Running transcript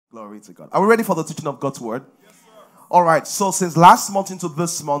Glory to God. Are we ready for the teaching of God's word? Yes, sir. All right. So since last month into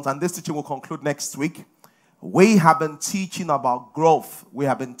this month, and this teaching will conclude next week, we have been teaching about growth.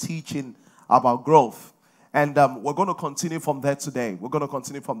 And we're going to continue from there today.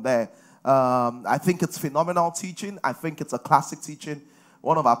 I think it's phenomenal teaching. I think it's a classic teaching.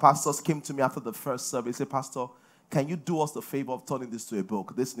 One of our pastors came to me after the first service. He said, Pastor, can you do us the favor of turning this to a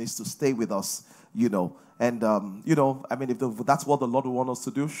book? This needs to stay with us, And, if that's what the Lord will want us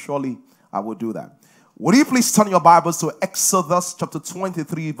to do, surely I will do that. Would you please turn your Bibles to Exodus chapter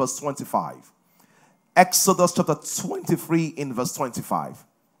 23, verse 25. Exodus chapter 23 in verse 25.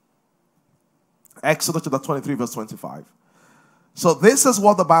 Exodus chapter 23, verse 25. So this is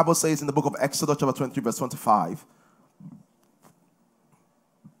what the Bible says in the book of Exodus chapter 23, verse 25.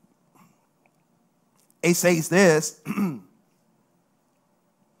 It says this. I'm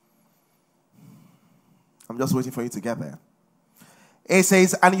just waiting for you to get there. It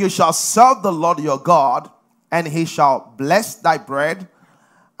says, and you shall serve the Lord your God, and he shall bless thy bread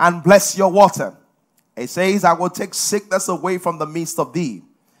and bless your water. It says, I will take sickness away from the midst of thee.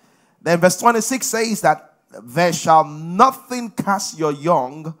 Then verse 26 says that there shall nothing cast your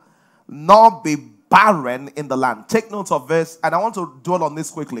young, nor be barren in the land. Take note of this, and I want to dwell on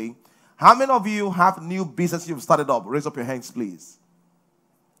this quickly. How many of you have new business you've started up? Raise up your hands, please.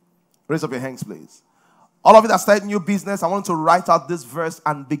 Raise up your hands, please. All of you that started new business, I want to write out this verse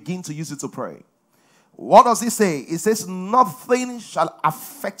and begin to use it to pray. What does it say? It says, nothing shall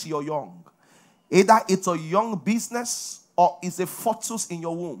affect your young. Either it's a young business or it's a fetus in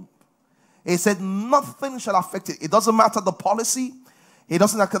your womb. It said, nothing shall affect it. It doesn't matter the policy. It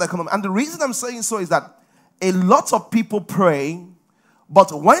doesn't matter the economy. And the reason I'm saying so is that a lot of people pray,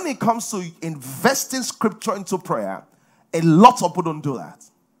 but when it comes to investing scripture into prayer, a lot of people don't do that.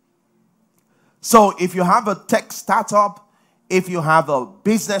 So if you have a tech startup, if you have a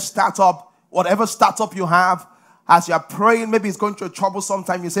business startup, whatever startup you have, as you're praying, maybe it's going through a troublesome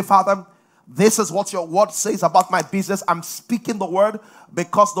time, you say, Father, this is what your word says about my business. I'm speaking the word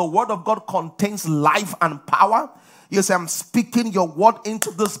because the word of God contains life and power. You say, I'm speaking your word into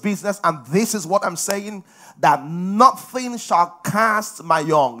this business, and this is what I'm saying, that nothing shall cast my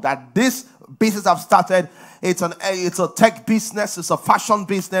young. That this business I've started, it's a tech business, it's a fashion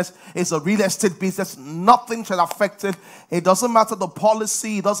business, it's a real estate business. Nothing shall affect it. It doesn't matter the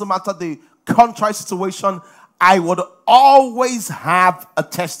policy, it doesn't matter the contract situation. I would always have a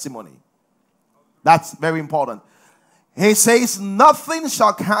testimony. That's very important. He says, nothing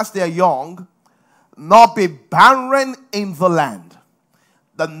shall cast their young, nor be barren in the land.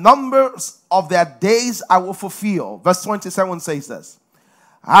 The numbers of their days I will fulfill. Verse 27 says this.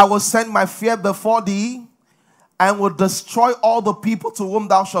 I will send my fear before thee, and will destroy all the people to whom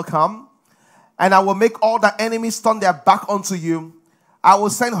thou shalt come. And I will make all the enemies turn their back unto you. I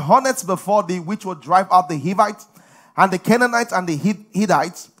will send hornets before thee, which will drive out the Hivites, and the Canaanites, and the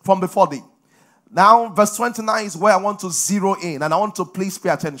Hittites from before thee. Now, verse 29 is where I want to zero in, and I want to please pay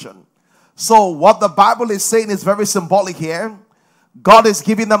attention. So, what the Bible is saying is very symbolic here. God is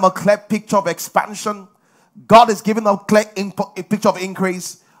giving them a clear picture of expansion. God is giving them a clear picture of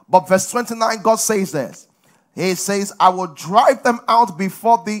increase. But verse 29, God says this. He says, I will drive them out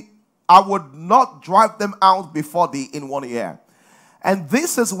before thee. I would not drive them out before thee in 1 year. And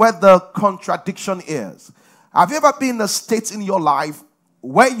this is where the contradiction is. Have you ever been in a state in your life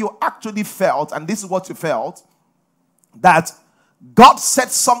where you actually felt, and this is what you felt, that God said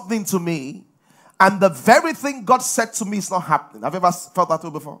something to me, and the very thing God said to me is not happening? Have you ever felt that way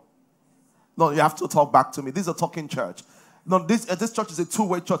before? No, you have to talk back to me. This is a talking church. No, this church is a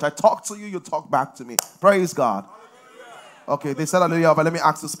two-way church. I talk to you, you talk back to me. Praise God. Okay, they said hallelujah, but let me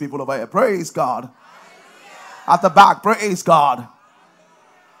ask these people over here. Praise God. At the back, praise God.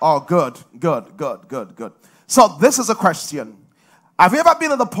 Oh, good. So this is a question. Have you ever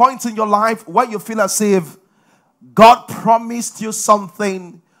been at the point in your life where you feel as if God promised you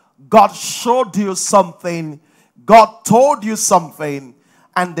something, God showed you something, God told you something,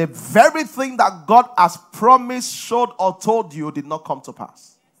 and the very thing that God has promised, showed, or told you did not come to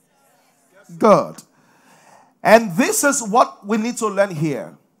pass? Good. And this is what we need to learn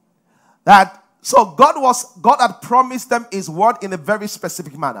here. So God had promised them his word in a very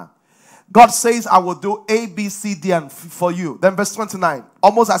specific manner. God says, I will do A, B, C, D, and for you. Then verse 29,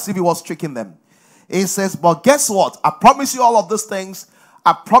 almost as if he was tricking them. He says, but guess what? I promise you all of these things.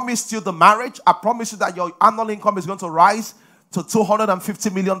 I promised you the marriage. I promised you that your annual income is going to rise to 250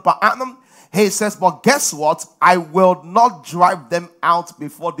 million per annum. He says, but guess what? I will not drive them out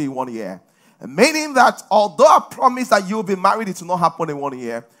before the 1 year. Meaning that although I promised that you will be married, it will not happen in 1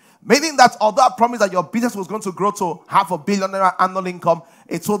 year. Meaning that although I promised that your business was going to grow to $500 million annual income,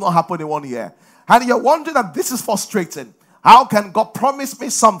 it will not happen in 1 year. And you're wondering that this is frustrating. How can God promise me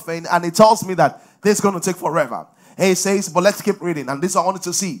something and He tells me that this is going to take forever? He says, but let's keep reading. And this I wanted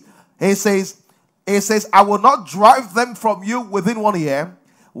to see. He says, I will not drive them from you within 1 year.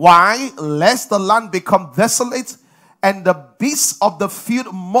 Why? Lest the land become desolate and the beasts of the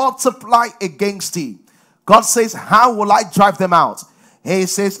field multiply against thee. God says, how will I drive them out? He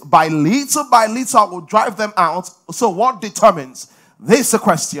says, by little I will drive them out. So what determines? This is the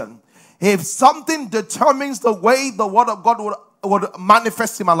question. If something determines the way the word of God would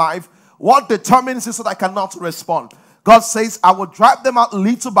manifest in my life, what determines is that I cannot respond? God says, I will drive them out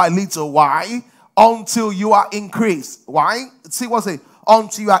little by little. Why? Until you are increased. Why? See what I say?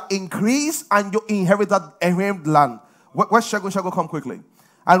 Until you are increased and you inherit that land. Where's Shago? Shago, come quickly.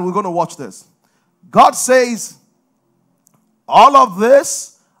 And we're going to watch this. God says, all of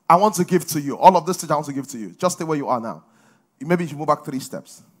this I want to give to you. All of this I want to give to you. Just stay where you are now. Maybe you should move back 3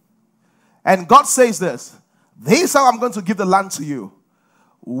 steps. And God says this. This is how I'm going to give the land to you.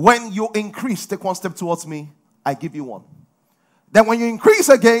 When you increase, take 1 step towards me, I give you 1. Then when you increase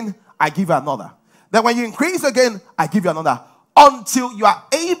again, I give you another. Then when you increase again, I give you another. Until you are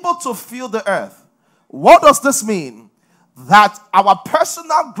able to fill the earth. What does this mean? That our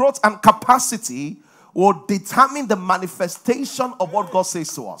personal growth and capacity will determine the manifestation of what God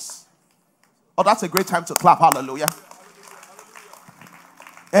says to us. Oh, that's a great time to clap. Hallelujah.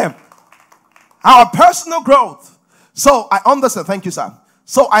 Our personal growth. So I understand. Thank you, sir.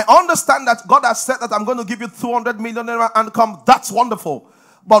 So I understand that God has said that I'm going to give you 200 million income. That's wonderful.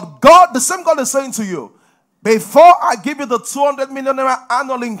 But God, the same God is saying to you, before I give you the 200 million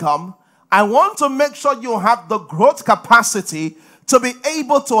annual income, I want to make sure you have the growth capacity to be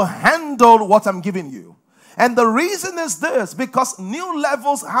able to handle what I'm giving you. And the reason is this, because new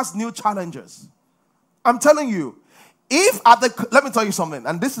levels has new challenges. I'm telling you, let me tell you something,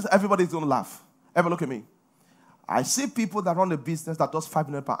 and this is, everybody's going to laugh. Ever look at me. I see people that run a business that does 5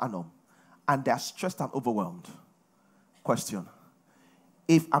 million per annum, and they're stressed and overwhelmed. Question.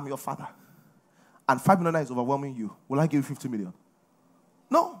 If I'm your father, and 5 million is overwhelming you, will I give you 50 million?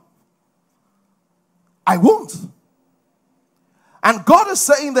 No. I won't. And God is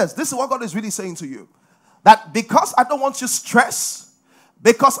saying this. This is what God is really saying to you. That because I don't want you stressed,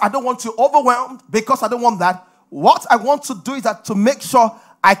 because I don't want you overwhelmed, because I don't want that, what I want to do is that to make sure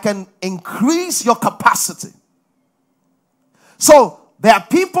I can increase your capacity. So there are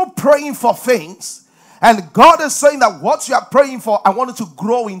people praying for things, and God is saying that what you are praying for, I want you to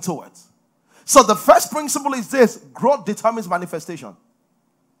grow into it. So the first principle is this: growth determines manifestation.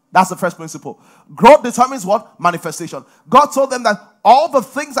 That's the first principle. Growth determines what? Manifestation. God told them that all the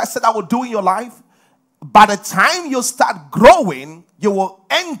things I said I would do in your life, by the time you start growing, you will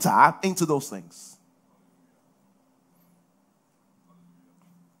enter into those things.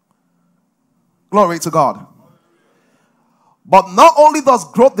 Glory to God. But not only does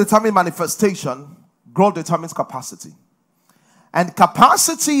growth determine manifestation, growth determines capacity. And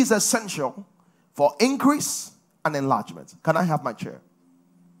capacity is essential for increase and enlargement. Can I have my chair?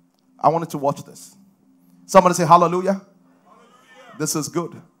 I wanted to watch this. Somebody say hallelujah. Hallelujah. This is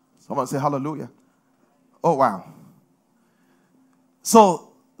good. Someone say hallelujah. Oh, wow.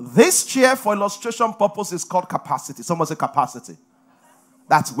 So this chair for illustration purpose is called capacity. Someone say capacity.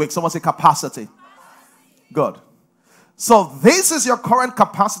 That's weak. Someone say capacity. Good. So this is your current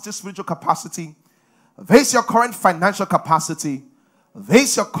capacity, spiritual capacity. This is your current financial capacity.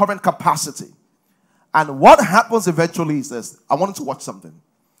 This is your current capacity. And what happens eventually is this. I wanted to watch something.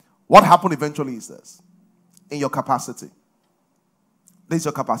 What happened eventually is this. In your capacity. This is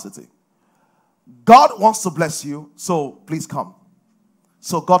your capacity. God wants to bless you, so please come.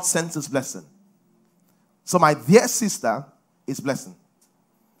 So God sends His blessing. So my dear sister is blessing.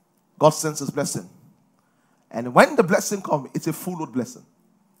 God sends His blessing. And when the blessing comes, it's a full load blessing.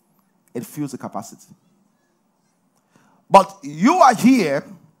 It fills the capacity. But you are here,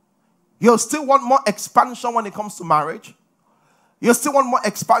 you still want more expansion when it comes to marriage. You still want more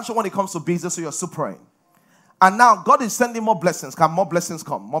expansion when it comes to business, so you're still praying. And now God is sending more blessings. Can more blessings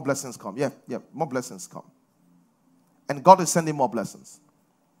come? More blessings come. Yeah, more blessings come. And God is sending more blessings.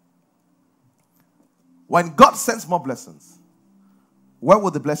 When God sends more blessings, where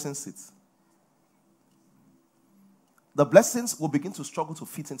will the blessings sit? The blessings will begin to struggle to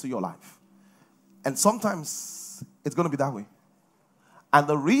fit into your life. And sometimes it's going to be that way. And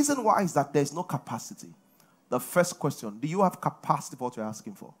the reason why is that there's no capacity. The first question, do you have capacity for what you're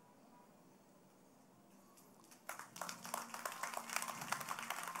asking for?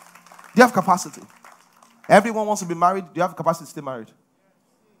 Do you have capacity? Everyone wants to be married. Do you have capacity to stay married?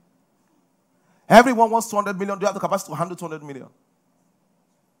 Everyone wants 200 million. Do you have the capacity to handle 200 million?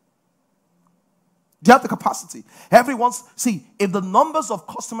 Do you have the capacity? Everyone's, see, if the numbers of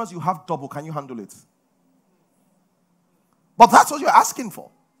customers you have double, can you handle it? But that's what you're asking for.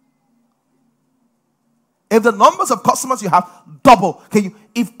 If the numbers of customers you have double, can you?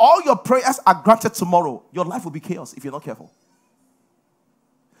 If all your prayers are granted tomorrow, your life will be chaos if you're not careful.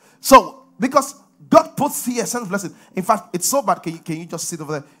 So, because God puts here sense blessing. In fact, it's so bad. Can you just sit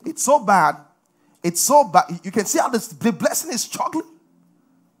over there? It's so bad. It's so bad. You can see how the blessing is struggling.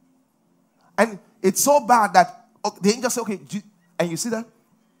 And it's so bad that the angel said, okay, and you see that?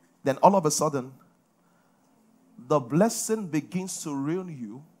 Then all of a sudden, the blessing begins to ruin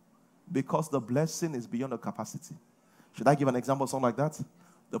you because the blessing is beyond the capacity. Should I give an example of something like that?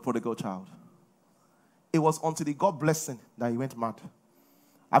 The prodigal child. It was until he got blessing that he went mad.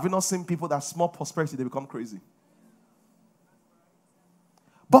 Have you not seen people that small prosperity, they become crazy?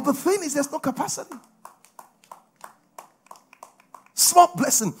 But the thing is, there's no capacity. Small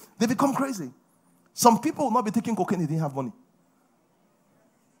blessing, they become crazy. Some people will not be taking cocaine if they didn't have money.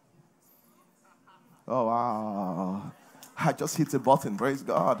 Oh, wow. I just hit a button. Praise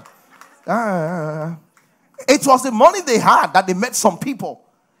God. It was the money they had that they met some people.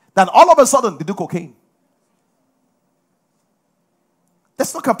 Then all of a sudden, they do cocaine.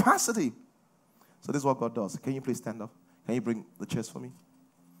 There's no capacity. So this is what God does. Can you please stand up? Can you bring the chairs for me?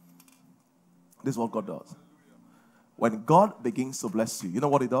 This is what God does. When God begins to bless you, you know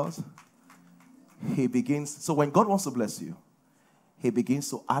what he does? So when God wants to bless you, he begins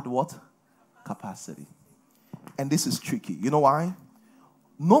to add what? Capacity. And this is tricky. You know why?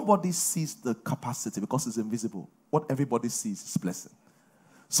 Nobody sees the capacity because it's invisible. What everybody sees is blessing.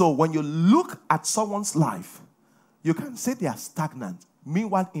 So when you look at someone's life, you can say they are stagnant.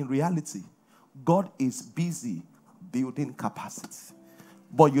 Meanwhile, in reality, God is busy building capacity.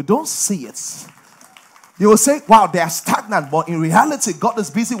 But you don't see it. You will say, wow, they are stagnant. But in reality, God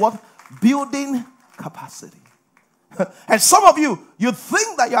is busy what? Building capacity. And some of you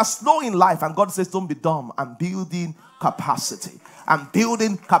think that you are slow in life, and God says, don't be dumb. I'm building capacity. I'm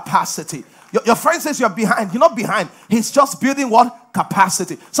building capacity. Your friend says you're behind. You're not behind. He's just building what?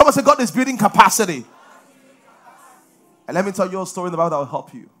 Capacity. Someone say, God is building capacity. And let me tell you a story in the Bible that will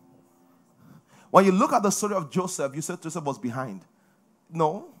help you. When you look at the story of Joseph, you said Joseph was behind.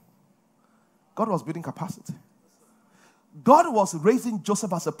 No. God was building capacity. God was raising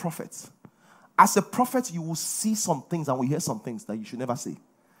Joseph as a prophet. As a prophet, you will see some things and will hear some things that you should never say.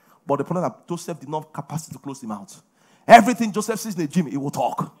 But the problem is that Joseph did not have capacity to close him out. Everything Joseph sees in the gym, he will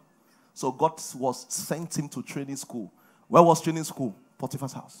talk. So God was sent him to training school. Where was training school?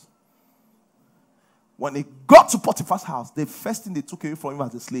 Potiphar's house. When he got to Potiphar's house, the first thing they took away from him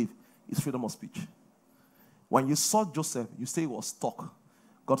as a slave is freedom of speech. When you saw Joseph, you say he was stuck.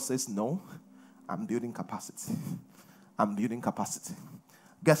 God says, no, I'm building capacity. I'm building capacity.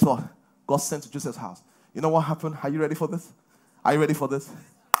 Guess what? God sent to Joseph's house. You know what happened? Are you ready for this? Are you ready for this?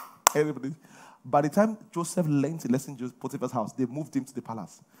 Everybody. By the time Joseph learned a lesson in Potiphar's house, they moved him to the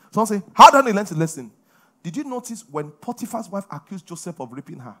palace. Someone say, how did he learn a lesson? Did you notice when Potiphar's wife accused Joseph of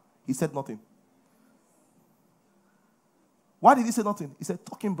raping her, he said nothing? Why did he say nothing? He said,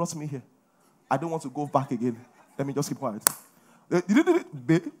 talking brought me here. I don't want to go back again. Let me just keep quiet. You did it,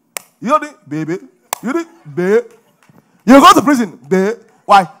 babe. You did it, baby. You did it, babe. You go to prison, babe.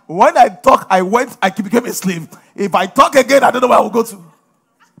 Why? When I talk, I became a slave. If I talk again, I don't know where I will go to.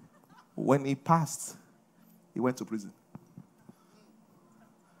 When he passed, he went to prison.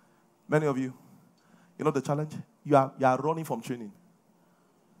 Many of you, you know the challenge? You are running from training.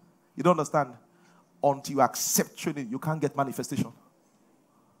 You don't understand. Until you accept training, you can't get manifestation.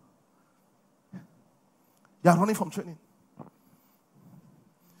 You are running from training.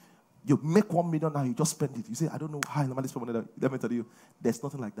 You make 1 million now, you just spend it. You say, I don't know how I normally spend money. Let me tell you, there's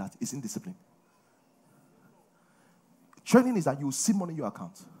nothing like that. It's indiscipline. Training is that you will see money in your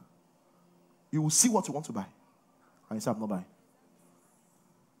account. You will see what you want to buy. And you say, I'm not buying.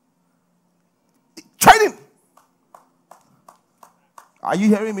 Training. Are you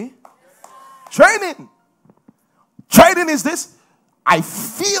hearing me? Training. Training is this. I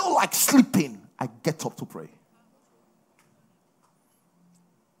feel like sleeping. I get up to pray.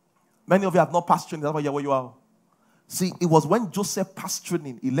 Many of you have not passed training. That's why you're where you are. See, it was when Joseph passed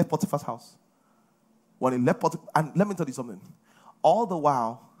training, he left Potiphar's house. When he left Potiphar, and let me tell you something. All the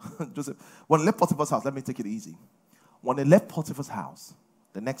while, Joseph, when he left Potiphar's house, let me take it easy. When he left Potiphar's house,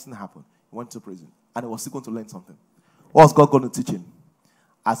 the next thing happened. He went to prison. And he was still going to learn something. What was God going to teach him?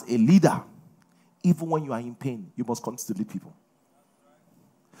 As a leader, even when you are in pain, you must continue to lead people.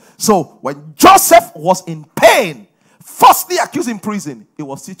 So, when Joseph was in pain, falsely accused in prison, he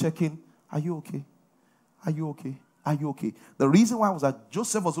was still checking Are you okay? Are you okay? Are you okay? The reason why was that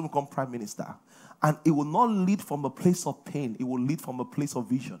Joseph was going to become prime minister. And it will not lead from a place of pain. It will lead from a place of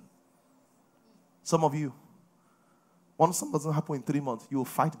vision. Some of you, once something doesn't happen in 3 months, you will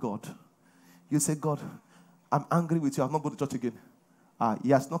fight God. You say, God, I'm angry with you. I'm not going to church again. He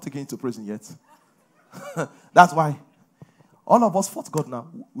has not taken you to prison yet. That's why. All of us fought God now.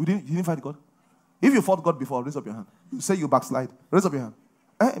 You didn't fight God? If you fought God before, raise up your hand. You say you backslide. Raise up your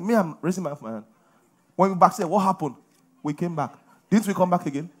hand. Me, I'm raising my hand. When we backslide, what happened? We came back. Didn't we come back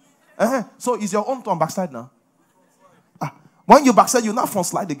again? So it's your own turn backslide now. When you backslide, you now front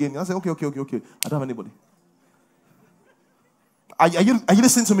slide again. You say, okay. I don't have anybody. Are you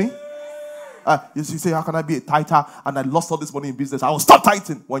listening to me? You say, how can I be a tither and I lost all this money in business? I will stop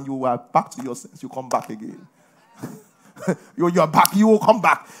tithing. When you are back to your sense, you come back again. You are back, you will come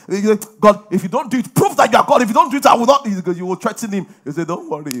back. God, if you don't do it, prove that you are God. If you don't do it, I will not do it. Because you will threaten him. You say, don't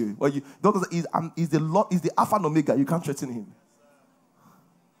worry. Well, he's the Lord, he's the Alpha and Omega. You can't threaten him.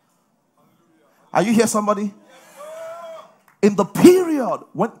 Are you here, somebody? In the period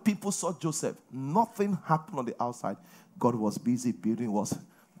when people saw Joseph, nothing happened on the outside. God was busy building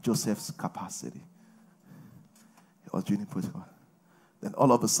Joseph's capacity. He was doing protocol. Then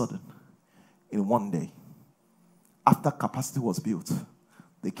all of a sudden, in one day, after capacity was built,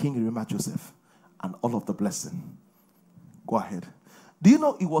 the king remembered Joseph and all of the blessing. Go ahead. Do you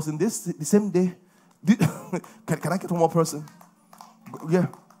know it was in the same day? Can I get one more person? Yeah.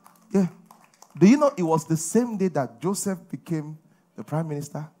 Do you know it was the same day that Joseph became the prime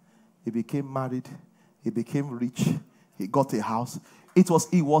minister? He became married. He became rich. He got a house. It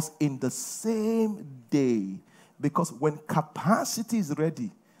was in the same day. Because when capacity is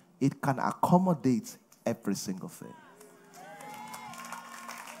ready, it can accommodate every single thing.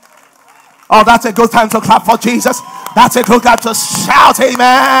 Oh, that's a good time to clap for Jesus. That's a good time to shout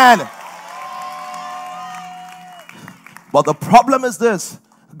amen. But the problem is this.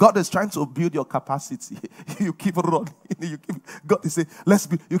 God is trying to build your capacity. You keep running. God is saying, let's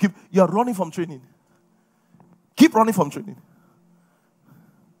build. You're running from training. Keep running from training.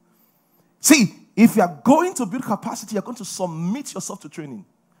 See, if you are going to build capacity, you're going to submit yourself to training.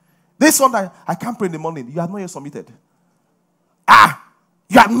 This one that I can't pray in the morning, you are not yet submitted.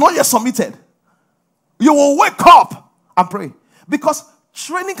 You are not yet submitted. You will wake up and pray. Because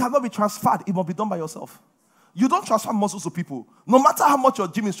training cannot be transferred. It must be done by yourself. You don't transfer muscles to people. No matter how much your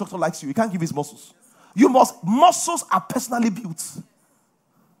gym instructor likes you, you can't give his muscles. Muscles are personally built.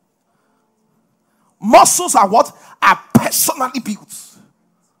 Muscles are what? Are personally built.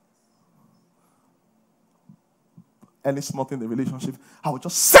 Any small thing in the relationship, I will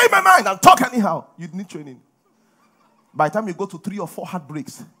just say my mind and talk anyhow. You need training. By the time you go to 3 or 4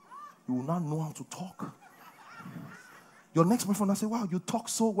 heartbreaks, you will not know how to talk. Your next boyfriend will say, wow, you talk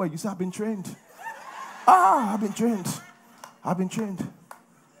so well. You say, I've been trained. I've been trained. I've been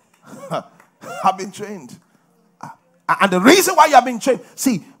trained. And the reason why you have been trained,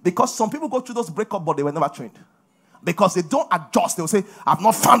 see, because some people go through those breakup, but they were never trained. Because they don't adjust. They will say, I've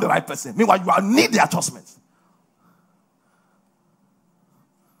not found the right person. Meanwhile, you need the adjustments.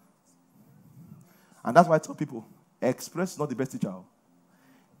 And that's why I tell people, experience is not the best teacher.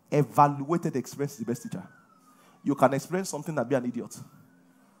 Evaluated experience is the best teacher. You can experience something and be an idiot.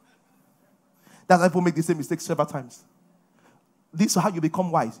 That's why people make the same mistake several times. This is how you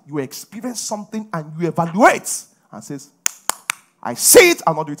become wise. You experience something and you evaluate and says, I see it,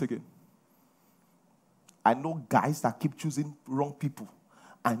 I'll not do it again. I know guys that keep choosing wrong people.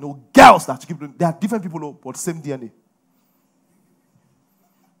 I know girls that keep doing, they are different people, but same DNA.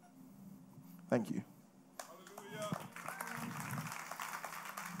 Thank you.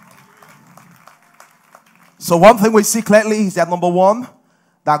 So one thing we see clearly is that number one,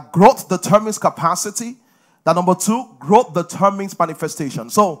 that growth determines capacity. That number two, growth determines manifestation.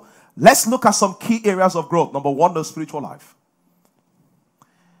 So let's look at some key areas of growth. Number one, the spiritual life.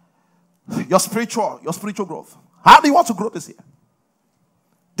 Your spiritual growth. How do you want to grow this year?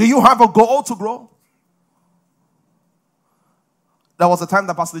 Do you have a goal to grow? There was a time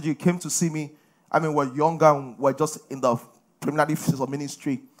that Pastor G came to see me. I mean, we're younger and we're just in the preliminary phases of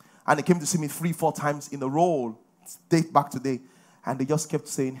ministry. And he came to see me 3-4 times in a row, date back to day. And they just kept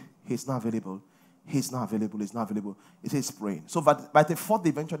saying, he's not available. He's not available. He's not available. He says, praying. So by the fourth, they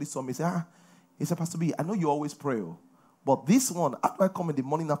eventually saw me. He said, Pastor B, I know you always pray. But this one, after I come in the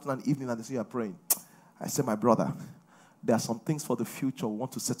morning, afternoon, and evening, and they say you're praying. I said, my brother, there are some things for the future we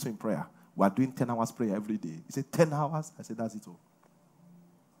want to settle in prayer. We are doing 10 hours prayer every day. He said, 10 hours? I said, that's it all.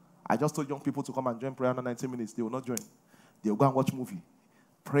 I just told young people to come and join prayer under 90 minutes. They will not join. They will go and watch movie.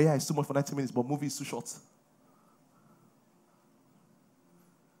 Prayer is too much for 90 minutes, but movie is too short.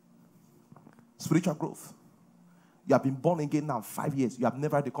 Spiritual growth. You have been born again now 5 years. You have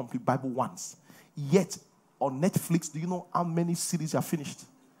never read the complete Bible once. Yet, on Netflix, do you know how many series you have finished?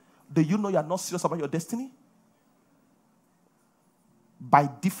 Do you know you are not serious about your destiny? By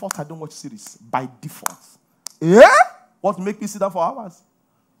default, I don't watch series. By default. Yeah? What make me sit down for hours?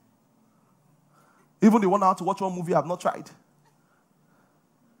 Even the 1 hour to watch one movie, I have not tried.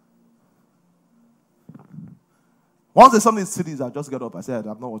 Once there's something series, I just get up. I said,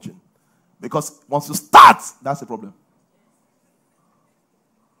 I'm not watching. Because once you start, that's the problem.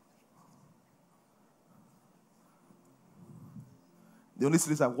 The only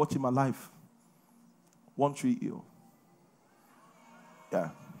series I watch in my life, One Tree Hill. Yeah.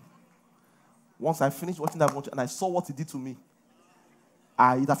 Once I finished watching that and I saw what it did to me,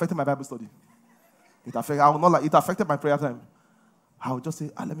 it affected my Bible study. It affected my prayer time. I would just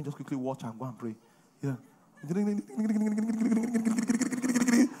say, let me just quickly watch and go and pray. Yeah.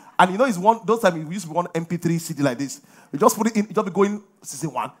 And you know, it's those times we used to be one MP3 CD like this. We just put it in, it just be going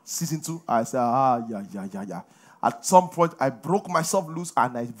season 1, season 2. I said, yeah. At some point, I broke myself loose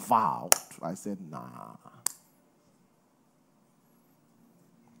and I vowed. I said, nah.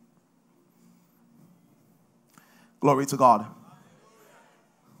 Glory to God.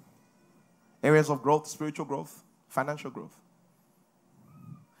 Areas of growth, spiritual growth, financial growth.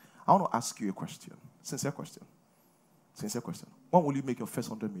 I want to ask you a question. Sincere question. When will you make your first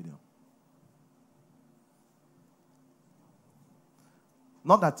 100 million?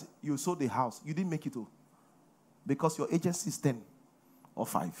 Not that you sold the house. You didn't make it all. Because your agency is 10 or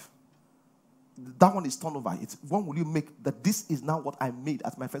 5. That one is turnover. When will you make that this is now what I made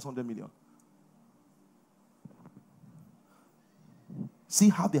at my first 100 million? See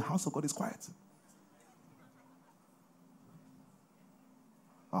how the house of God is quiet.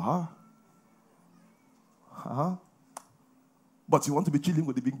 But you want to be chilling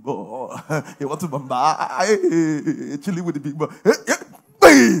with the big boy. You want to be chilling with the big boy.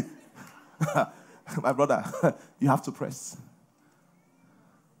 My brother, you have to press.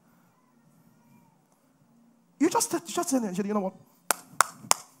 You just say, you know what?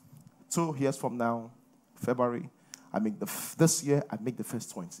 2 years from now, February, this year I make the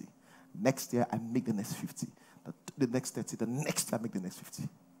first 20. Next year I make the next 50. The next 30. The next year I make the next 50.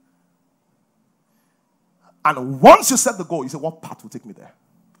 And once you set the goal, you say, what path will take me there?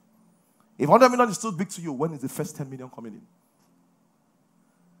 If 100 million is too big to you, when is the first 10 million coming in?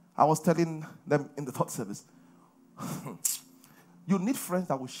 I was telling them in the third service, you need friends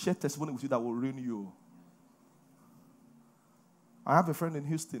that will share testimony with you that will ruin you. I have a friend in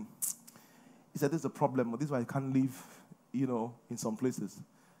Houston. He said, this is a problem. This is why I can't live, in some places.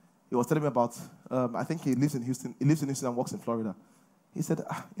 He was telling me about, I think he lives in Houston. He lives in Houston and works in Florida. He said,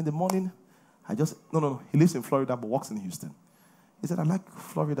 in the morning, he lives in Florida but works in Houston. He said, I like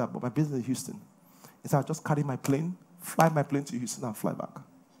Florida, but my business is Houston. He said, I just carry my plane, fly my plane to Houston and fly back.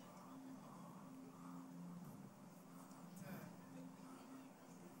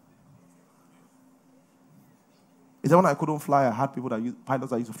 He said, when I couldn't fly, I had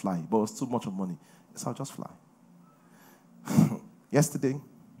pilots that used to fly, but it was too much of money. So I'll just fly. Yesterday,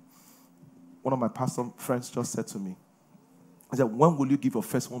 one of my pastor friends just said to me, he said, when will you give your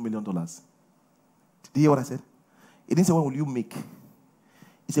first $1 million? Did you hear what I said? He didn't say, when will you make?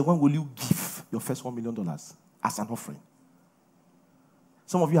 He said, when will you give your first $1 million as an offering?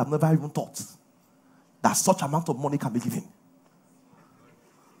 Some of you have never even thought that such amount of money can be given.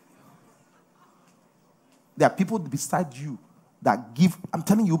 There are people beside you that give. I'm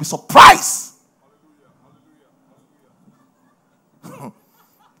telling you, you'll be surprised.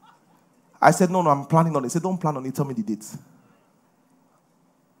 I said, no, I'm planning on it. He said, don't plan on it. Tell me the date.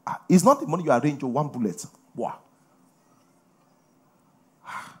 It's not the money you arrange, or one bullet. Wow.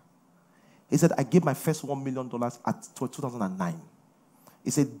 He said, I gave my first $1 million at 2009. He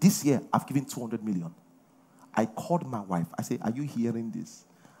said, this year, I've given 200 million. I called my wife. I said, are you hearing this?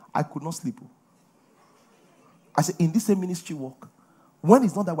 I could not sleep. I said, in this same ministry work, when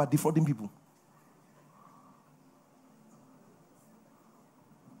it's not that we're defrauding people.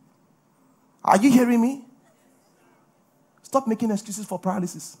 Are you hearing me? Stop making excuses for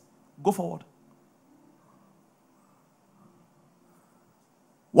paralysis. Go forward.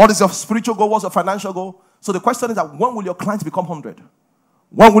 What is your spiritual goal? What's your financial goal? So the question is that when will your clients become 100?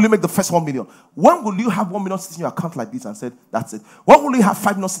 When will you make the first 1 million? When will you have 1 million sitting in your account like this and said, that's it? When will you have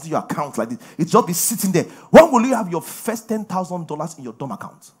 5 million sitting in your account like this? It just be sitting there. When will you have your first $10,000 in your DOM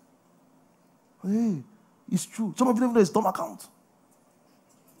account? Hey, it's true. Some of you don't know it's DOM account.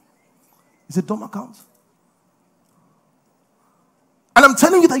 It's a DOM account. And I'm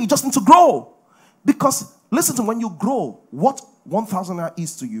telling you that you just need to grow. Because, listen to when you grow, what 1,000 naira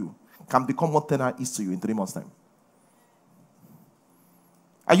is to you can become what tenor is to you in 3 months' time.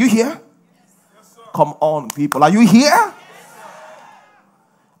 Are you here? Yes, come on, people. Are you here? Yes,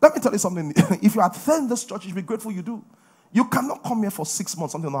 let me tell you something. If you attend this church, you should be grateful you do. You cannot come here for 6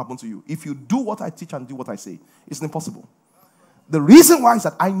 months, something will not happen to you. If you do what I teach and do what I say, it's impossible. The reason why is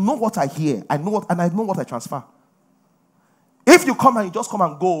that I know what I hear, I know what I transfer. If you come and you just come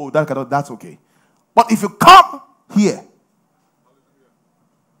and go, that's okay. But if you come here,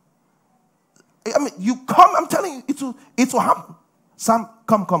 I mean, you come, I'm telling you, it will happen. Sam,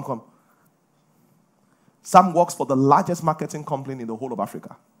 come. Sam works for the largest marketing company in the whole of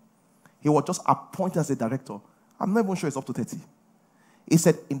Africa. He was just appointed as a director. I'm not even sure it's up to 30. He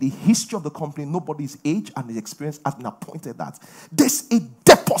said, in the history of the company, nobody's age and his experience has been appointed that. There's a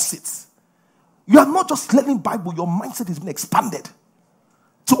deposit. You are not just learning Bible, your mindset has been expanded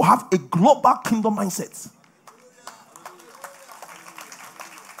to have a global kingdom mindset.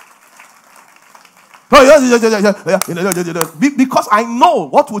 Because I know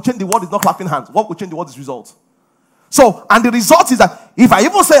what will change the world is not clapping hands. What will change the world is results. So, and the result is that if I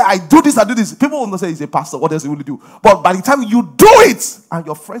even say I do this, people will not say he's a pastor. What else he will do? But by the time you do it, and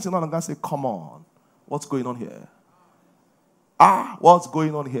your friends are not going to say, come on, what's going on here? What's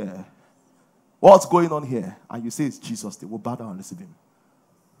going on here? What's going on here? And you say it's Jesus, they will bow down and receive him.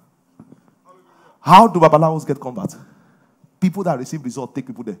 How do Babalawos get combat? People that receive results take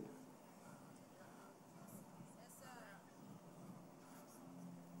people there.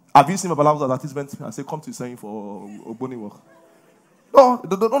 Have you seen Babalawos advertisement and say, come to saying for Oboni work? No,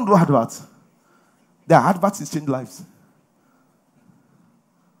 they don't do adverts. Their adverts change lives.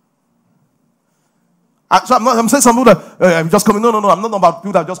 So I'm saying some people that just coming. No. I'm not about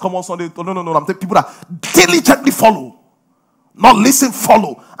people that just come on Sunday. No. I'm saying people that diligently follow. Not listen,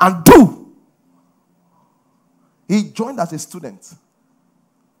 follow, and do. He joined as a student.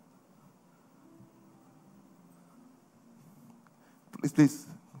 Please.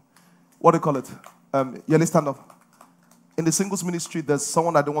 What do you call it? Let's stand up. In the singles ministry, there's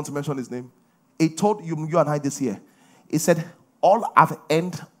someone I don't want to mention his name. He told you and I this year. He said, all I've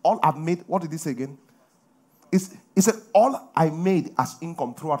made. What did he say again? He said, all I made as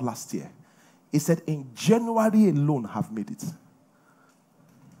income throughout last year. He said, in January alone, have made it.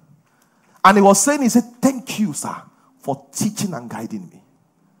 And he was saying, he said, thank you, sir, for teaching and guiding me.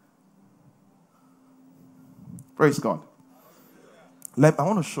 Praise God. I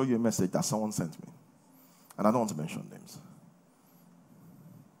want to show you a message that someone sent me. And I don't want to mention names.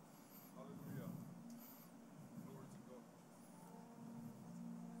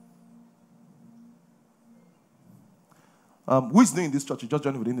 Who is new in this church? You just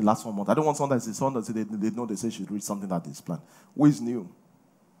joined within the last 1 month. I don't want someone that say they know they say should read something that is planned. Who is new?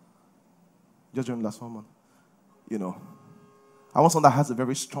 Just joined the last 1 month. You know. I want someone that has a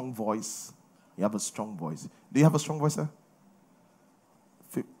very strong voice. You have a strong voice. Do you have a strong voice, sir?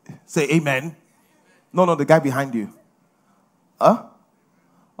 Say amen. No, the guy behind you. Huh?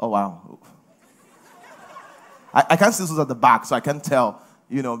 Oh, wow. I can't see those at the back, so I can't tell,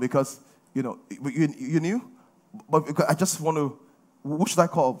 because, you knew? But I just want to, who should I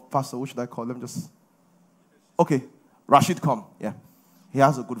call, Pastor? Who should I call? Let me just, okay. Rashid, come. Yeah. He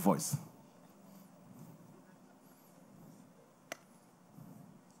has a good voice.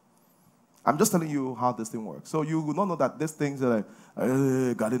 I'm just telling you how this thing works. So you will not know that these things are like,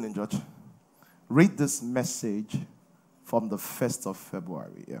 garden and judge. Read this message from the 1st of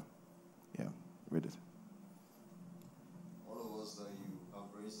February. Yeah. Read it. All of us that you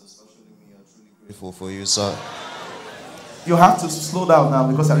have raised, especially me, are truly grateful for you, sir. You have to slow down now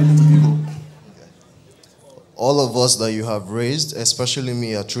because I'm reading to people. Okay. All of us that you have raised, especially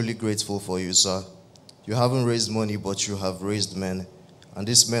me, are truly grateful for you, sir. You haven't raised money, but you have raised men. And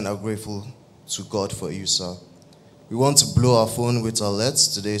these men are grateful to God for you, sir. We want to blow our phone with our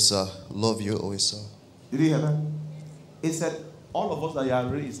LEDs today, sir. Love you always, sir. Did you hear that? He said, all of us that you have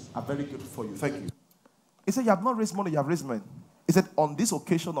raised are very grateful for you. Thank you. He said, you have not raised money, you have raised men. He said, on this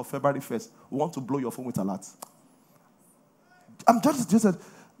occasion of February 1st, we want to blow your phone with alerts. I'm just said,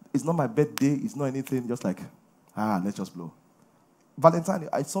 it's not my birthday, it's not anything, just like, let's just blow. Valentine,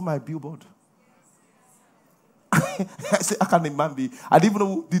 I saw my billboard. I said, how can a man be? I didn't even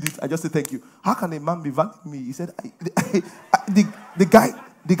know who did it. I just said, thank you. How can a man be valuing me? He said, the guy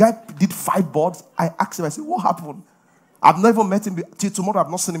did 5 boards. I asked him, I said, what happened? I've never met him. Till tomorrow, I've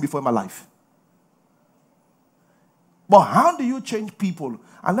not seen him before in my life. But how do you change people?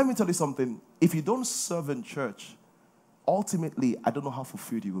 And let me tell you something. If you don't serve in church, ultimately, I don't know how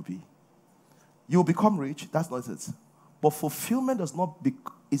fulfilled you will be. You will become rich. That's not it. But fulfillment is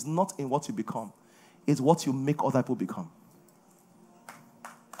not in what you become. It's what you make other people become.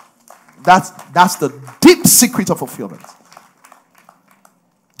 That's the deep secret of fulfillment.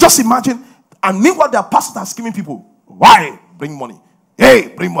 Just imagine, and meanwhile their pastors are scheming people. Why? Bring money.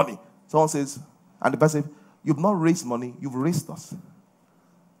 Hey, bring money. Someone says, and the person says, you've not raised money, you've raised us.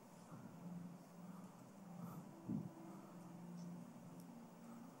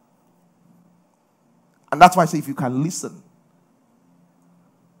 And that's why I say, if you can listen.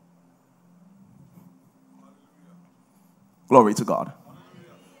 Glory to God.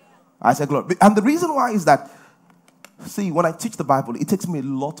 I say glory. And the reason why is that, see, when I teach the Bible, it takes me a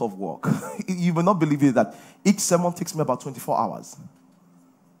lot of work. You will not believe it that each sermon takes me about 24 hours.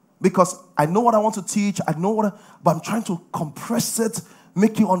 Because I know what I want to teach, but I'm trying to compress it,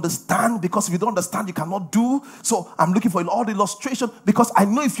 make you understand, because if you don't understand, you cannot do. So I'm looking for all the illustration, because I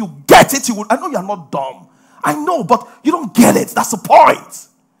know if you get it, I know you're not dumb. I know, but you don't get it. That's the point.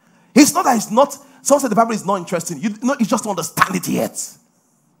 It's not that it's not, someone said the Bible is not interesting. You just don't understand it yet.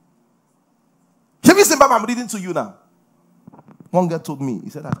 Have you seen Bible I'm reading to you now? One girl told me, he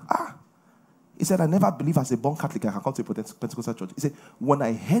said, I never believe as a born Catholic I can come to a Pentecostal church. He said, when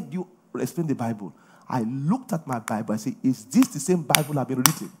I heard you explain the Bible, I looked at my Bible. I said, is this the same Bible I've been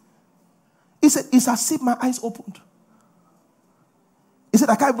reading? He said, it's as if my eyes opened. He said,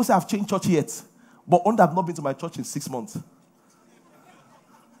 I can't even say I've changed church yet. But I've not been to my church in 6 months.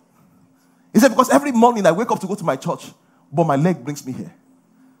 He said, because every morning I wake up to go to my church, but my leg brings me here.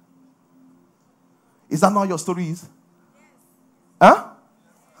 Is that not how your story is? Huh?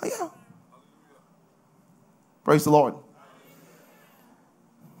 Oh, yeah. Praise the Lord.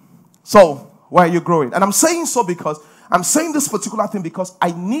 So, why are you growing? And I'm saying so because I'm saying this particular thing because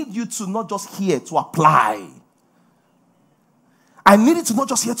I need you to not just hear, to apply. I need you to not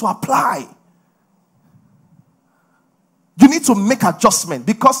just hear, to apply. You need to make adjustment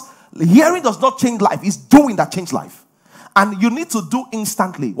because hearing does not change life. It's doing that change life. And you need to do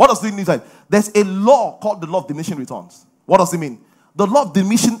instantly. What does it mean? There's a law called the law of diminishing returns. What does it mean? The law of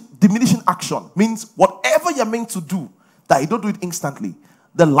diminishing action means whatever you're meant to do, that you don't do it instantly,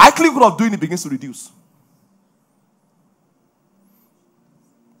 the likelihood of doing it begins to reduce.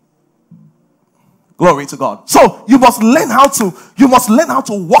 Glory to God. So you must learn how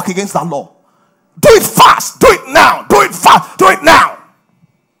to walk against that law. Do it fast. Do it now. Do it fast. Do it now.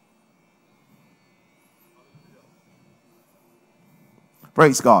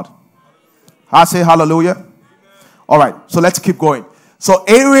 Praise God. I say hallelujah. All right, so let's keep going. So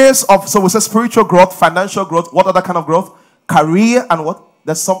we say spiritual growth, financial growth. What other kind of growth? Career and what?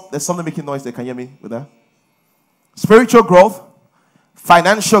 There's something making noise there. Can you hear me with that? Spiritual growth,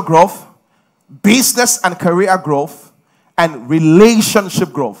 financial growth, business and career growth, and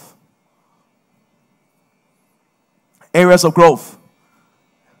relationship growth. Areas of growth.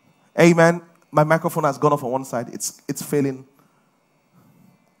 Amen. My microphone has gone off on one side. It's failing.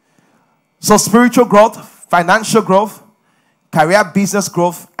 So spiritual growth, financial growth, career business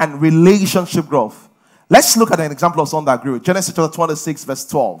growth, and relationship growth. Let's look at an example of someone that grew. Genesis chapter 26, verse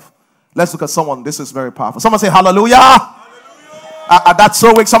 12. Let's look at someone. This is very powerful. Someone say hallelujah. Hallelujah. That's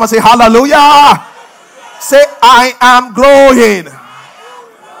so weak. Someone say hallelujah. Hallelujah. Say I am growing.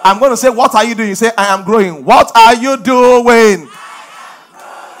 I'm going to say, what are you doing? You say, I am growing. What are you doing?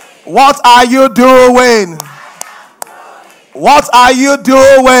 What are you doing? What are you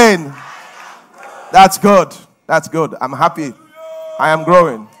doing? That's good. That's good. I'm happy. I am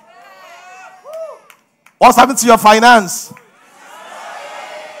growing. What's happened to your finance?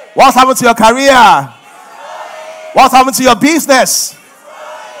 What's happened to your career? What's happened to your business?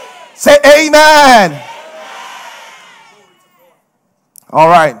 Say amen. All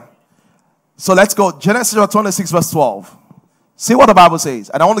right. So let's go. Genesis 26 verse 12. See what the Bible says.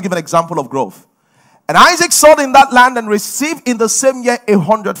 And I want to give an example of growth. And Isaac sowed in that land and received in the same year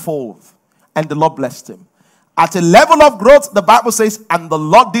 100-fold. And the Lord blessed him. At a level of growth, the Bible says, and the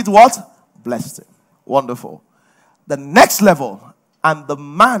Lord did what? Blessed him. Wonderful. The next level, and the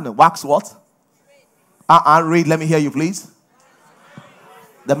man waxed what? Read, let me hear you please.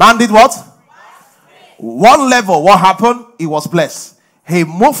 The man did what? One level, what happened? He was blessed. He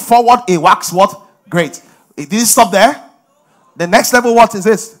moved forward, he waxed what? Great. It didn't stop there. The next level, what is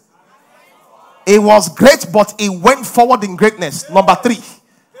this? It was great, but he went forward in greatness. Number 3.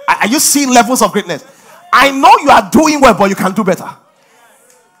 Are you seeing levels of greatness? I know you are doing well, but you can do better.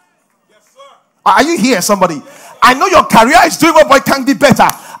 Are you here, somebody? I know your career is doing well, but it can be better.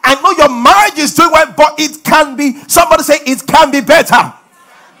 I know your marriage is doing well, but it can be. Somebody say it can be better.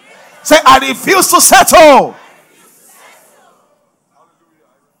 Say, I refuse to settle.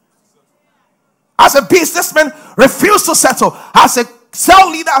 As a businessman, refuse to settle. As a cell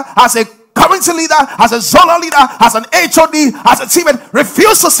leader, as a community leader, as a zonal leader, as an HOD, as a teammate,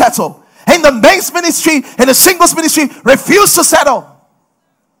 refuse to settle. in the men's ministry, in the singles ministry, refused to settle.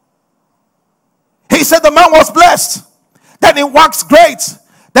 He said the man was blessed. Then he waxed great.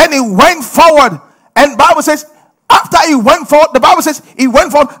 Then he went forward. And Bible says, after he went forward, the Bible says he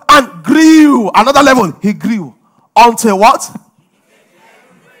went forward and grew. Another level. He grew. Until what?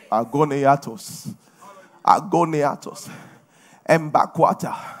 Agoniatos. Agoniatos.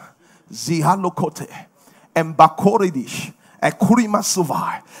 Embakwata. Zihalokote. Embakoridish. Ekurima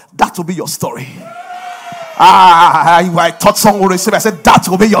Suvar. That will be your story. I thought someone would receive. I said, that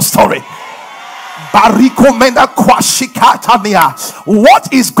will be your story.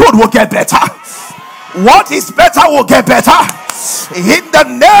 What is good will get better. What is better will get better. In the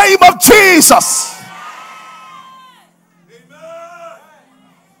name of Jesus.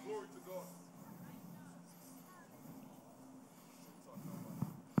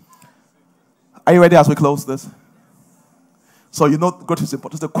 Are you ready as we close this? So you know growth is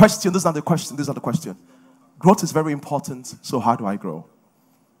important. The question, this is not the question, this is not the question. Growth is very important. So how do I grow?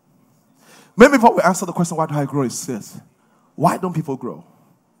 Maybe before we answer the question, why do I grow, is this. Why don't people grow?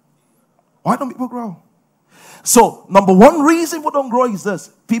 Why don't people grow? So, number one reason people don't grow is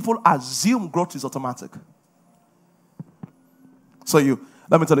this. People assume growth is automatic. So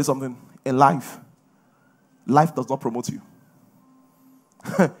let me tell you something. In life does not promote you.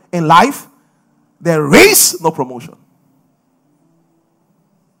 In life, there is no promotion.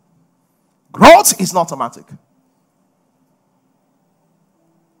 Growth is not automatic.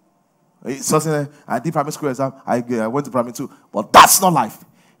 So I did primary school exam. I went to primary 2. But that's not life.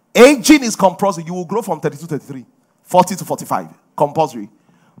 Aging is compulsory. You will grow from 32 to 33, 40 to 45. Compulsory.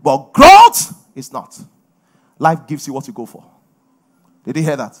 But growth is not. Life gives you what you go for. Did you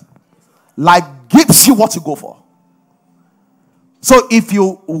hear that? Life gives you what you go for. So if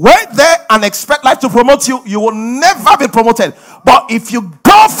you wait there and expect life to promote you, you will never be promoted. But if you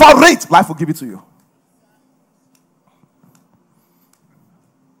go for it, life will give it to you.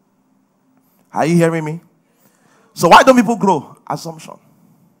 Are you hearing me? So why don't people grow? Assumption.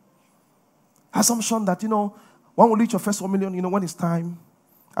 Assumption that, when we reach your first 1 million, when it's time,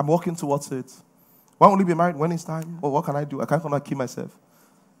 I'm working towards it. When will you be married? When it's time? Oh, what can I do? I can't kill myself.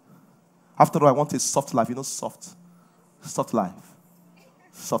 After all, I want a soft life. Soft life.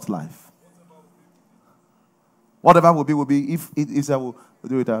 Soft life. Whatever will be. If I will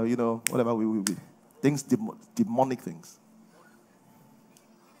do it, whatever we will be. Things, demonic things.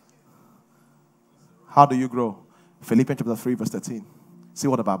 How do you grow? Philippians chapter 3, verse 13. See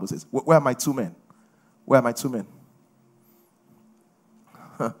what the Bible says. Where are my 2 men? Where are my 2 men?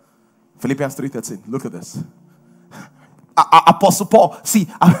 Philippians 3:13. Look at this. Apostle Paul. See,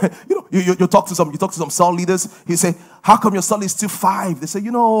 you talk to some cell leaders. He say, "How come your cell is still 5?" They say,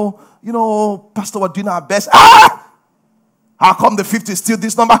 Pastor, we're doing our best. How come the 50 is still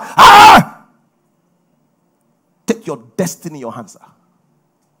this number? Take your destiny in your hands, sir.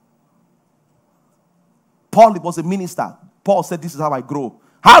 Paul was a minister. Paul said, "This is how I grow."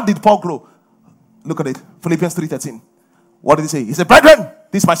 How did Paul grow? Look at it. Philippians 3:13. What did he say? He said, "Brethren,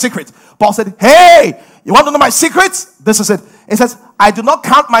 this is my secret." Paul said, "Hey, you want to know my secrets?" This is it. He says, "I do not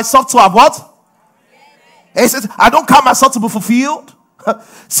count myself to have what?" He says, "I don't count myself to be fulfilled."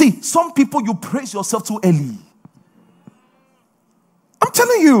 See, some people you praise yourself too early. I'm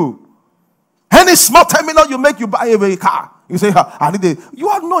telling you. Any small terminal you make, you buy a car. You say, you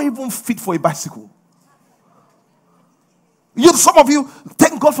are not even fit for a bicycle. Some of you,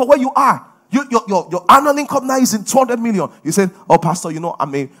 thank God for where you are. Your annual income now is in 200 million. You say, "Oh, Pastor,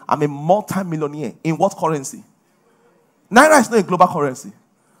 I'm a multi-millionaire." In what currency? Naira is not a global currency.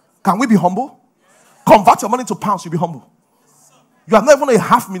 Can we be humble? Convert your money to pounds, you'll be humble. You are not even a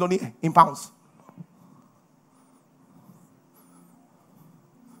half millionaire in pounds.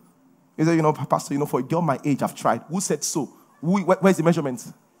 You say, "Pastor, for a girl my age, I've tried." Who said so? Where's the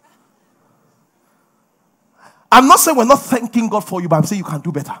measurement? I'm not saying we're not thanking God for you, but I'm saying you can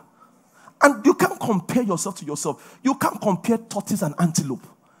do better. And you can't compare yourself to yourself. You can't compare tortoise and antelope.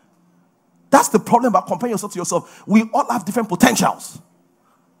 That's the problem about comparing yourself to yourself. We all have different potentials.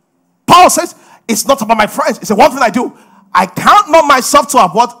 Paul says, it's not about my friends. It's one thing I do. I count not myself to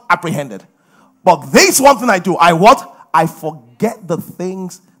have what? Apprehended. But this one thing I do. I forget the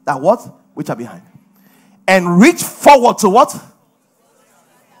things that what? Which are behind. And reach forward to what?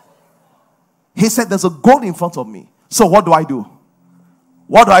 He said, there's a goal in front of me. So what do I do?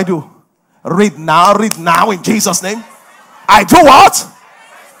 What do I do? Read now in Jesus' name. I do what?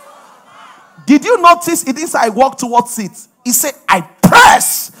 Did you notice it is I walk towards it? He said, I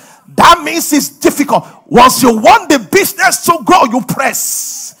press. That means it's difficult. Once you want the business to grow, you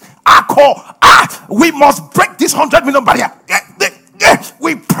press. We must break this 100 million barrier.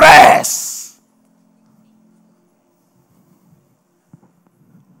 We press.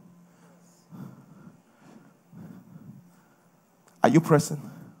 you pressing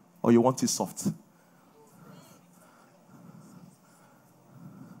or you want it soft?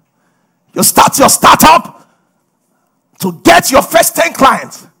 You start your startup to get your first 10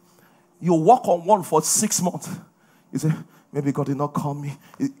 clients. You work on one for 6 months. You say, maybe God did not call me.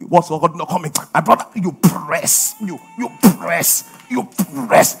 What's God did not call me? My brother, you press. You press. You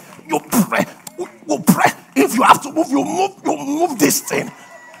press. You press. You press. If you have to move, you move this thing.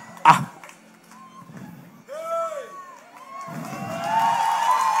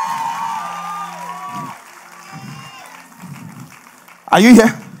 Are you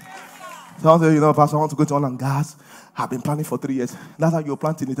here? Someone say, Pastor, I want to go to oil and gas. I've been planning for 3 years. That's how you're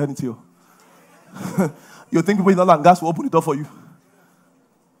planting eternity. You think people in oil and gas will open the door for you?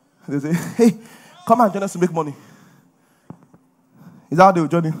 They say, hey, come and join us to make money. Is that how they will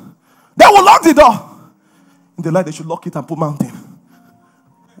join you? They will lock the door. In the light, they should lock it and put mountain.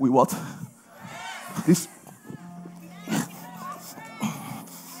 We what? This.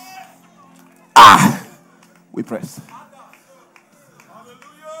 We press.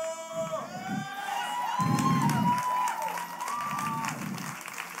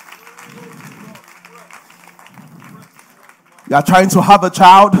 You are trying to have a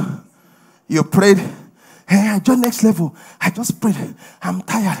child. You prayed. Hey, I joined next level. I just prayed. I'm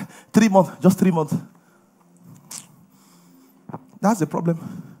tired. 3 months. Just 3 months. That's the problem.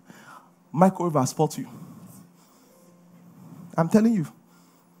 Microwave has spoiled you. I'm telling you.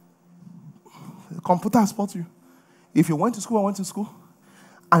 The computer has spoiled you. If you went to school,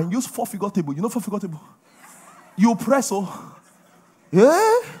 and use 4-figure table. You know 4-figure table? You press,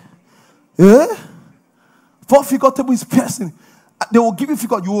 Yeah. 4-figure table is piercing. They will give you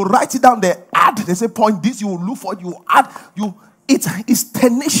figure. You will write it down there. Add. They say point this. You will look for it. You will add. It is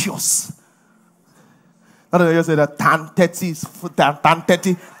tenacious. Not that you say that tan 30 is tan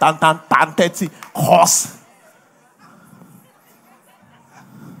 30, tan 30 horse.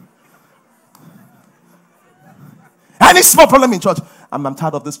 Any small problem in church. I'm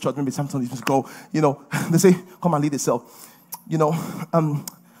tired of this church. Maybe sometimes you just go. They say, come and lead a cell.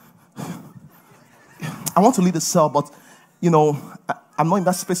 I want to lead a cell, but I'm not in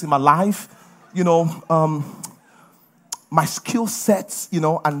that space in my life. My skill sets,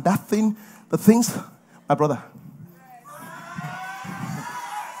 and that thing, the things, my brother.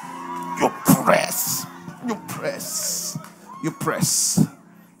 You press.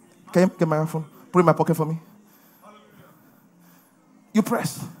 Can you get my phone? Put it in my pocket for me. You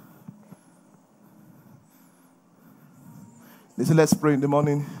press. They say, let's pray in the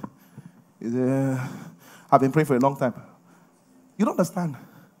morning. I've been praying for a long time. You don't understand.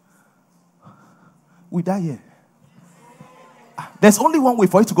 We die here. There's only one way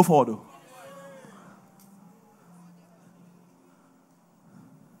for you to go forward, though.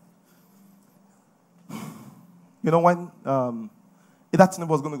 When either Tinubu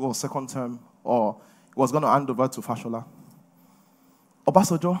was going to go second term or it was going to hand over to Fashola,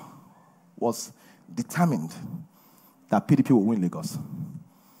 Obasanjo was determined that PDP will win Lagos.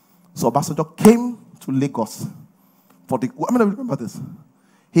 So Obasanjo came to Lagos for the... I mean, remember this.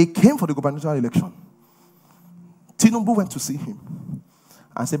 He came for the gubernatorial election. Tinubu went to see him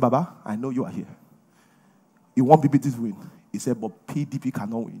and said, Baba, I know you are here. You want PDP to win. He said, but PDP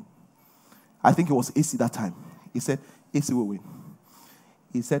cannot win. I think it was AC that time. He said, AC will win.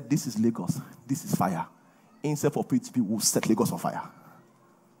 He said, this is Lagos. This is fire. Instead for PDP, we'll set Lagos on fire.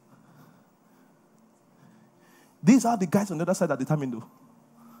 These are the guys on the other side that determine though.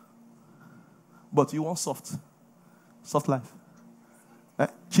 But you want soft life.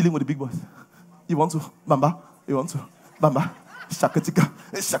 Chilling with the big boys. You want to, Bamba? You want to, Bamba? Shakatika.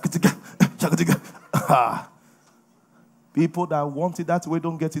 People that want it that way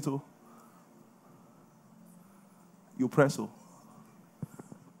don't get it. Oh. You press. Oh.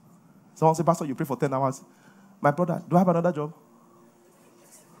 Someone say, Pastor, you pray for 10 hours. My brother, do I have another job?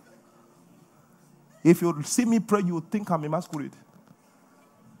 If you see me pray, you think I'm a masquerade.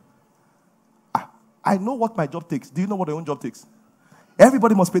 I know what my job takes. Do you know what your own job takes?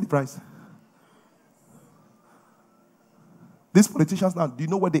 Everybody must pay the price. These politicians now, do you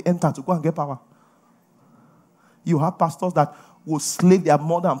know where they enter to go and get power? You have pastors that will slay their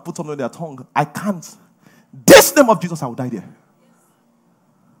mother and put something on their tongue. I can't. This name of Jesus, I will die there.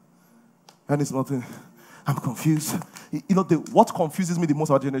 And it's nothing. I'm confused. What confuses me the most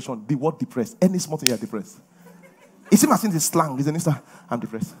about generation? The word depressed. Any small thing, you're depressed. It's even as in the slang. Isn't it? I'm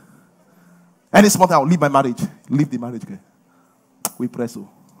depressed. Any small thing, I'll leave my marriage. Leave the marriage. Okay? We press.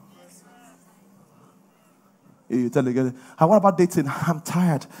 You tell the girl, what about dating? I'm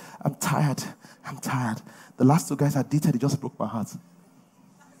tired. The last 2 guys I dated, it just broke my heart.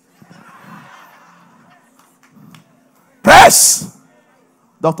 Press!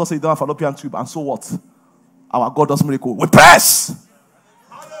 Doctor said you don't have fallopian tube, and so what? Our God does miracle. We press.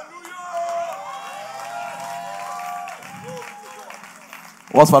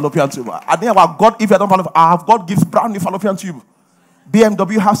 What's fallopian tube? I think our God, if you don't follow, our God gives brand new fallopian tube.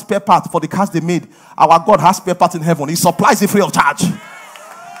 BMW has spare parts for the cars they made. Our God has spare parts in heaven. He supplies it free of charge.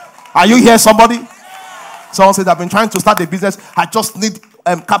 Are you here, somebody? Someone said, I've been trying to start a business. I just need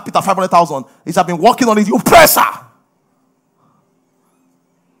capital 500,000. He said, I've been working on it. You press her.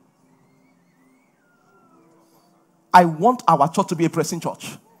 I want our church to be a pressing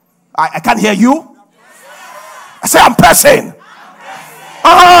church. I can't hear you. I say, I'm pressing.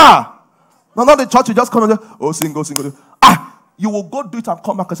 No, not the church. You just come and say, oh, sing, go, sing, go. You will go do it and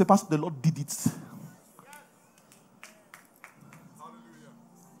come back and say, Pastor, the Lord did it.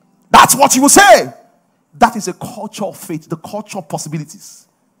 That's what you will say. That is a culture of faith, the culture of possibilities.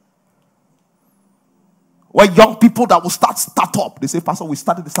 Where young people that will start up, they say, Pastor, we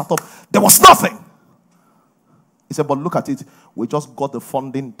started the startup. There was nothing. He said, but look at it. We just got the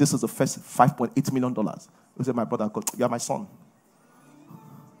funding. This is the first $5.8 million. He said, my brother, you are my son.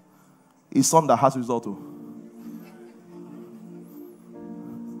 His son that has result too.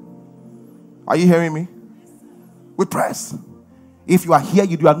 Are you hearing me? We press. If you are here,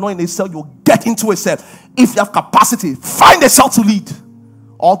 you are not in a cell, you'll get into a cell. If you have capacity, find a cell to lead.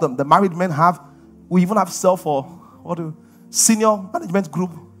 All them, the married men have. We even have cell for senior management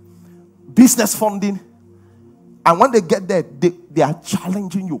group, business funding. And when they get there, they are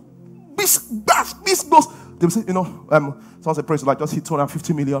challenging you. This goes. They will say, someone said, praise the Lord, just hit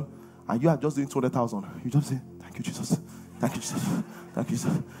 250 million. And you are just doing 200,000. You just say, thank you, Jesus. Thank you, Jesus. Thank you,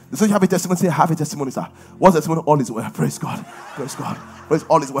 Jesus. So you have a testimony, say, I have a testimony, sir. What's the testimony? All is well. Praise God. Praise God. Praise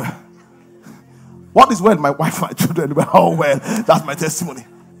all is well. What is well? My wife, my children, we're all well. That's my testimony.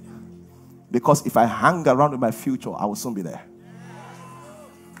 Because if I hang around with my future, I will soon be there.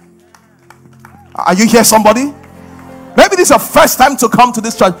 Are you here, somebody? Maybe this is your first time to come to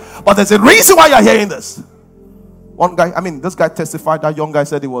this church, but there's a reason why you're hearing this. One guy, this guy testified. That young guy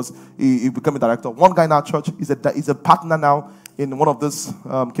said he became a director. One guy in our church is a partner now in one of this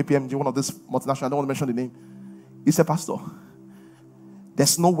KPMG, one of this multinational. I don't want to mention the name. He said, Pastor,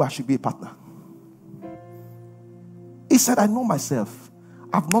 there's no way I should be a partner. He said, I know myself.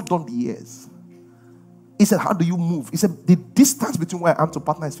 I've not done the years. He said, how do you move? He said, the distance between where I am to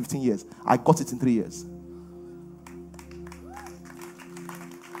partner is 15 years. I got it in 3 years.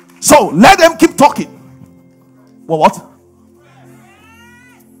 So let them keep talking. Well, what?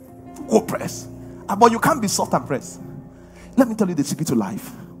 Go press. But you can't be soft and press. Let me tell you the secret to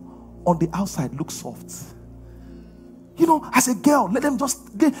life. On the outside, look soft. As a girl, let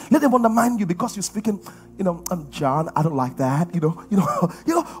them undermine you because you're speaking, I'm John, I don't like that.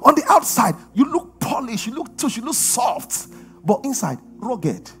 On the outside, you look polished, you look tush, you look soft. But inside,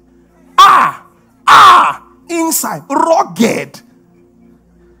 rugged. Inside, rugged.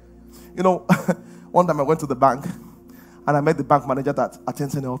 One time I went to the bank and I met the bank manager that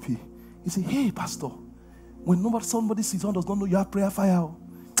attends NLP. He said, hey, Pastor, when somebody sits on does not know you have prayer fire.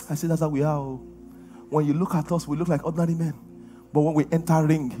 I said, that's how we are. When you look at us, we look like ordinary men. But when we enter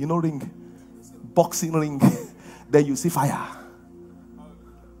ring, boxing ring, then you see fire.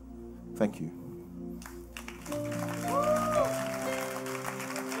 Thank you.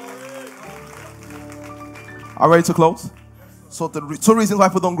 Are we ready to close? So the two reasons why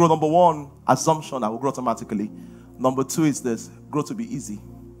people don't grow. Number one, assumption, I will grow automatically. Number two is this, growth will be easy.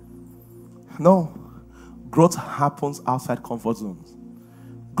 No. Growth happens outside comfort zones.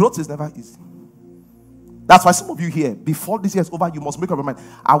 Growth is never easy. That's why some of you here, before this year is over, you must make up your mind.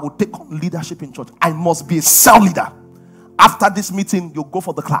 I will take on leadership in church. I must be a cell leader. After this meeting, you go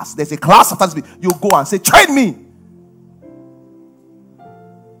for the class. There's a class after this meeting. You go and say, train me.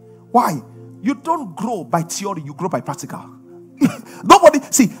 Why? You don't grow by theory, you grow by practical.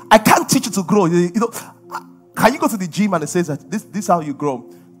 I can't teach you to grow. Can you go to the gym and it says that this is how you grow?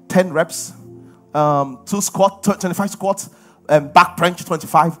 10 reps, 2 squats, 25 squats, back bench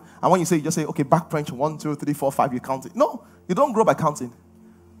 25. And when you just say, okay, back bench 1, 2, 3, 4, 5, you count it. No, you don't grow by counting.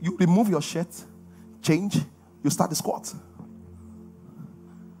 You remove your shirt, change, you start the squat.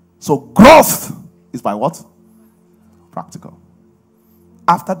 So growth is by what? Practical.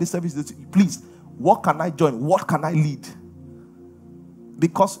 After the service, please, what can I join? What can I lead?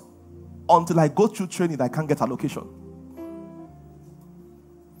 Because until I go through training, I can't get allocation.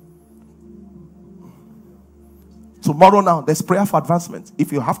 Tomorrow now, there's prayer for advancement.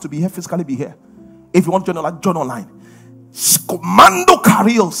 If you have to be here physically, be here. If you want to join online. Commando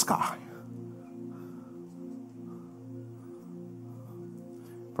Karioska.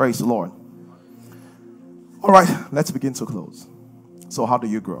 Praise the Lord. All right, let's begin to close. So how do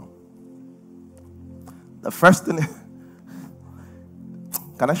you grow? The first thing,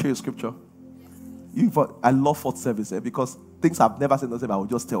 can I show you scripture? I love fourth service because things I've never said, I will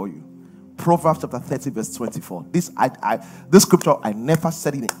just tell you. Proverbs chapter 30 verse 24. This scripture I never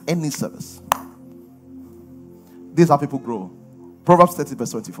said in any service. This is how people grow. Proverbs 30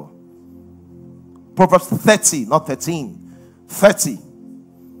 verse 24. Proverbs 30, not 13. 30.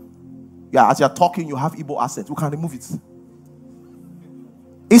 Yeah, as you're talking, you have Igbo accent. You can remove it.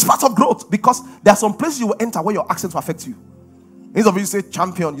 It's part of growth because there are some places you will enter where your accent will affect you. Instead of you say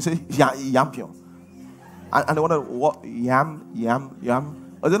champion, you say yampion. And they wonder what yam.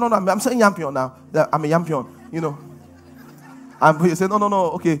 Oh, no, I'm saying yampion now. I'm a yampion, you know. And you say no,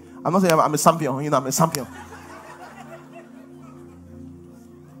 okay. I'm not saying I'm a champion, you know, I'm a champion.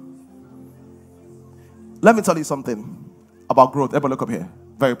 Let me tell you something about growth. Everybody look up here.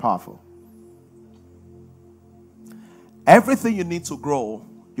 Very powerful. Everything you need to grow,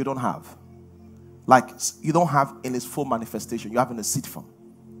 you don't have. Like, you don't have in its full manifestation. You have in a seed form.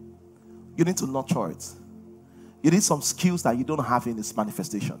 You need to nurture it. You need some skills that you don't have in its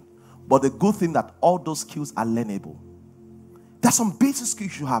manifestation. But the good thing that all those skills are learnable. There's some basic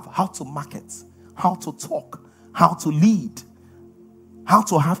skills you have. How to market. How to talk. How to lead. How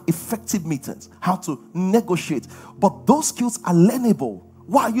to have effective meetings. How to negotiate. But those skills are learnable.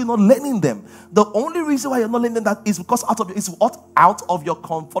 Why are you not learning them? The only reason why you're not learning that is because out of your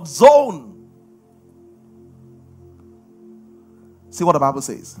comfort zone. See what the Bible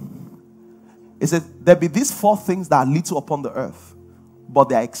says. It says, there be these 4 things that are little upon the earth, but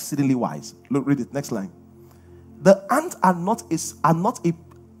they are exceedingly wise. Look, read it. Next line. The ants are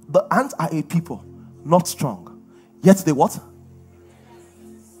a people, not strong. Yet they what?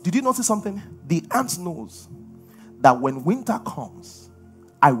 Did you notice something? The ant knows that when winter comes,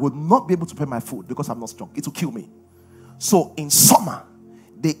 I would not be able to prepare my food because I'm not strong. It will kill me. So in summer,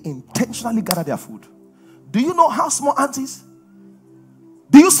 they intentionally gather their food. Do you know how small ants is?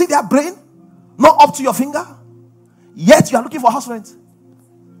 Do you see their brain? Not up to your finger. Yet you are looking for house rent.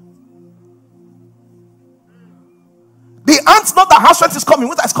 The ants know that house rent is coming.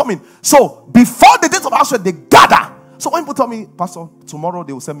 Winter is coming. So before the date of house rent, they gather. So when people tell me, Pastor, tomorrow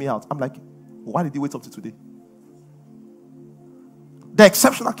they will send me out, I'm like, why did you wait up to today? The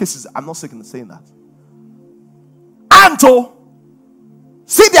exceptional cases, I'm not saying that. Anto,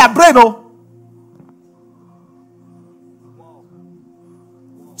 see their brain, oh.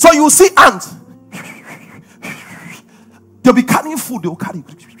 So you see ants. They'll be carrying food, they'll carry.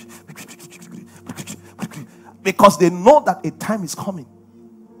 Because they know that a time is coming.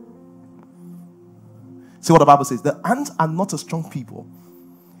 See what the Bible says. The ants are not a strong people.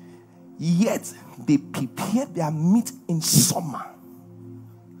 Yet they prepare their meat in summer.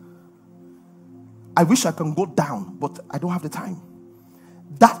 I wish I can go down, but I don't have the time.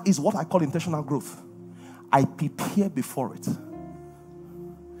 That is what I call intentional growth. I prepare before it.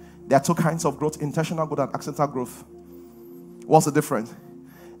 There are 2 kinds of growth, intentional growth and accidental growth. What's the difference?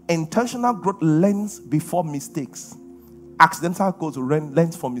 Intentional growth learns before mistakes. Accidental growth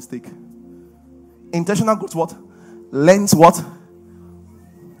learns from mistake. Intentional growth what? Learns what?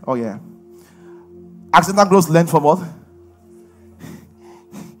 Oh yeah. Accidental growth learns from what?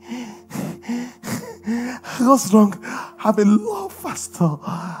 What's wrong? I'm a love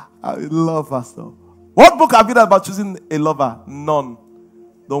pastor. What book have you read about choosing a lover? None.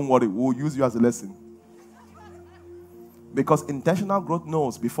 Don't worry, we'll use you as a lesson. Because intentional growth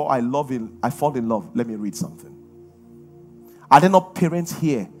knows before I fall in love, let me read something. Are there not parents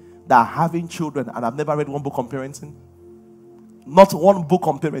here that are having children and I've never read one book on parenting? Not one book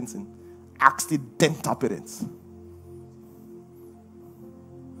on parenting. Accidental parents.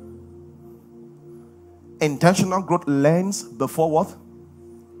 Intentional growth learns before what?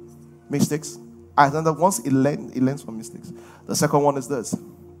 Mistakes. And then once it learns from mistakes. The second one is this.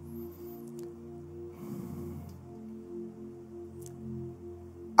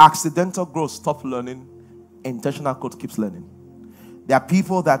 Accidental growth stops learning. Intentional growth keeps learning. There are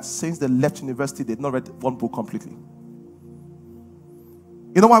people that since they left university, they've not read one book completely.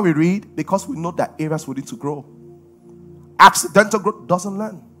 You know why we read? Because we know that areas we need to grow. Accidental growth doesn't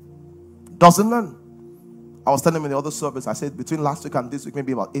learn. I was telling them in the other service, I said between last week and this week,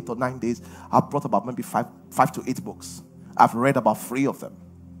 maybe about 8 or 9 days, I've brought about maybe 5 to 8 books. I've read about 3 of them.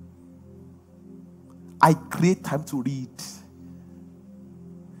 I create time to read.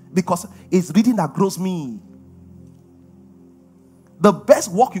 Because it's reading that grows me. The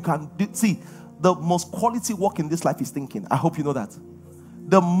best work you can do, see, the most quality work in this life is thinking. I hope you know that.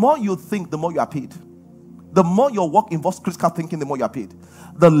 The more you think, the more you are paid. The more your work involves critical thinking, the more you are paid.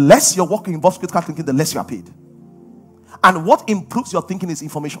 The less your work involves critical thinking, the less you are paid. And what improves your thinking is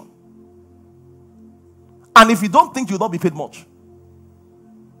information. And if you don't think, you'll not be paid much.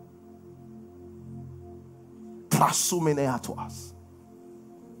 Prasumenea to us.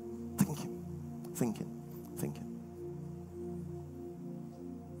 Thinking.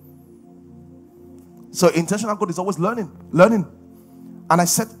 So intentional growth is always learning. And I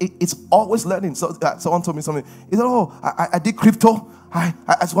said it's always learning. So someone told me something. He said, "Oh, I did crypto.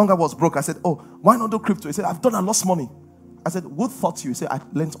 As one guy was broke, I said, "Oh, why not do crypto?" He said, "I've done and lost money." I said, "Who taught you?" He said, "I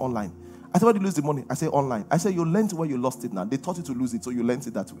learned online." I said, "Where did you lose the money?" I said, "Online." I said, "You learned where you lost it now. They taught you to lose it, so you learned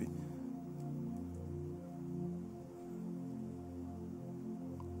it that way."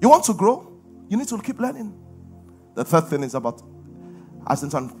 You want to grow? You need to keep learning. The third thing is about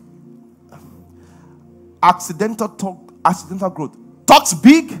accidental growth. Talks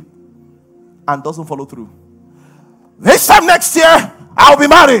big and doesn't follow through. This time next year, I'll be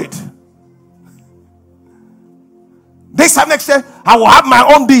married. This time next year, I will have my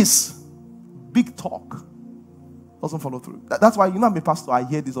own this. Big talk. Doesn't follow through. That's why, I'm a pastor. I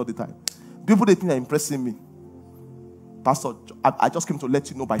hear this all the time. People, they think they're impressing me. Pastor, I just came to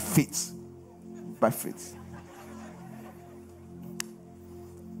let you know by faith. By faith.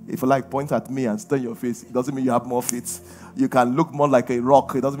 If you like, point at me and stare in your face. It doesn't mean you have more faith. You can look more like a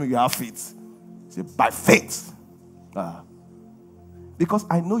rock. It doesn't mean you have faith. Say, by faith. Because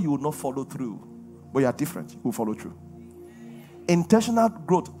I know you will not follow through. But you are different. You will follow through. Intentional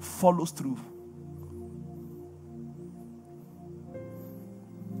growth follows through.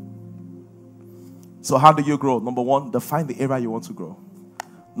 So how do you grow? Number one, define the area you want to grow.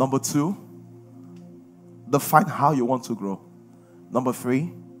 Number two, define how you want to grow. Number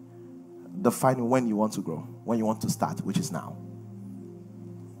three, define when you want to grow. When you want to start, which is now.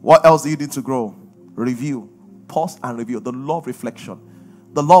 What else do you need to grow? Review. Pause and review. The law of reflection.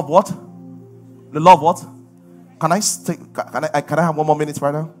 The law of what? The law of what? Can I have 1 more minute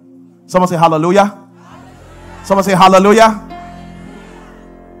right now? Someone say hallelujah. Hallelujah. Someone say hallelujah.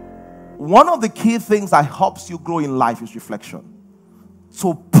 One of the key things that helps you grow in life is reflection.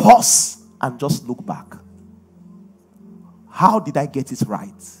 So pause and just look back. How did I get it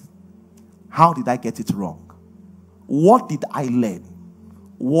right? How did I get it wrong? What did I learn?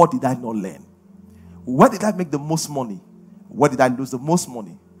 What did I not learn? Where did I make the most money? Where did I lose the most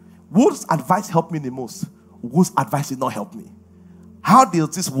money? Whose advice helped me the most? Whose advice did not help me? How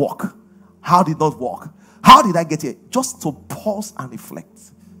did this work? How did it not work? How did I get here? Just to pause and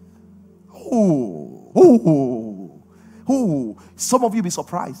reflect. Some of you will be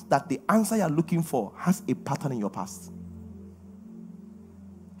surprised that the answer you're looking for has a pattern in your past.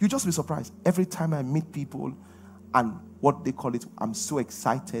 You just be surprised. Every time I meet people and what they call it, I'm so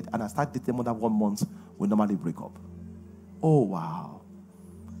excited and I start dating more than 1 month, we normally break up. Oh, wow.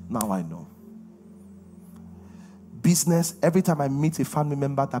 Now I know. Business, every time I meet a family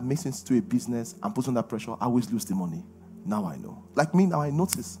member that makes it to a business and puts under pressure, I always lose the money. Now I know. Like me, now I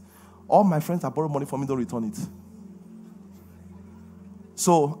notice. All my friends that borrow money from me don't return it.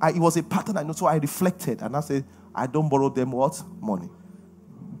 So it was a pattern I know. So I reflected and I said, I don't borrow them what? Money.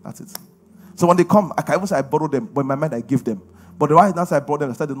 That's it. So when they come, I can even say I borrow them, but in my mind I give them. But the right now I borrow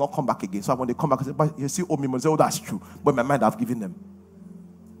them, I said they not come back again. So when they come back, I say, but you still owe me money. I say, oh, that's true. But in my mind I've given them.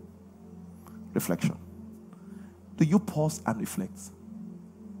 Reflection. Do you pause and reflect?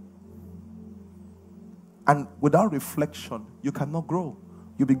 And without reflection, you cannot grow.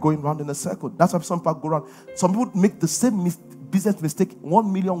 You'll be going round in a circle. That's why some people go around. Some people make the same business mistake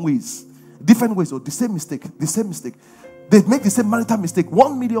 1 million ways. Different ways, or the same mistake. They make the same marital mistake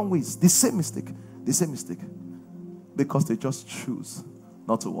 1 million ways. The same mistake. Because they just choose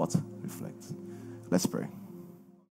not to what? Reflect. Let's pray.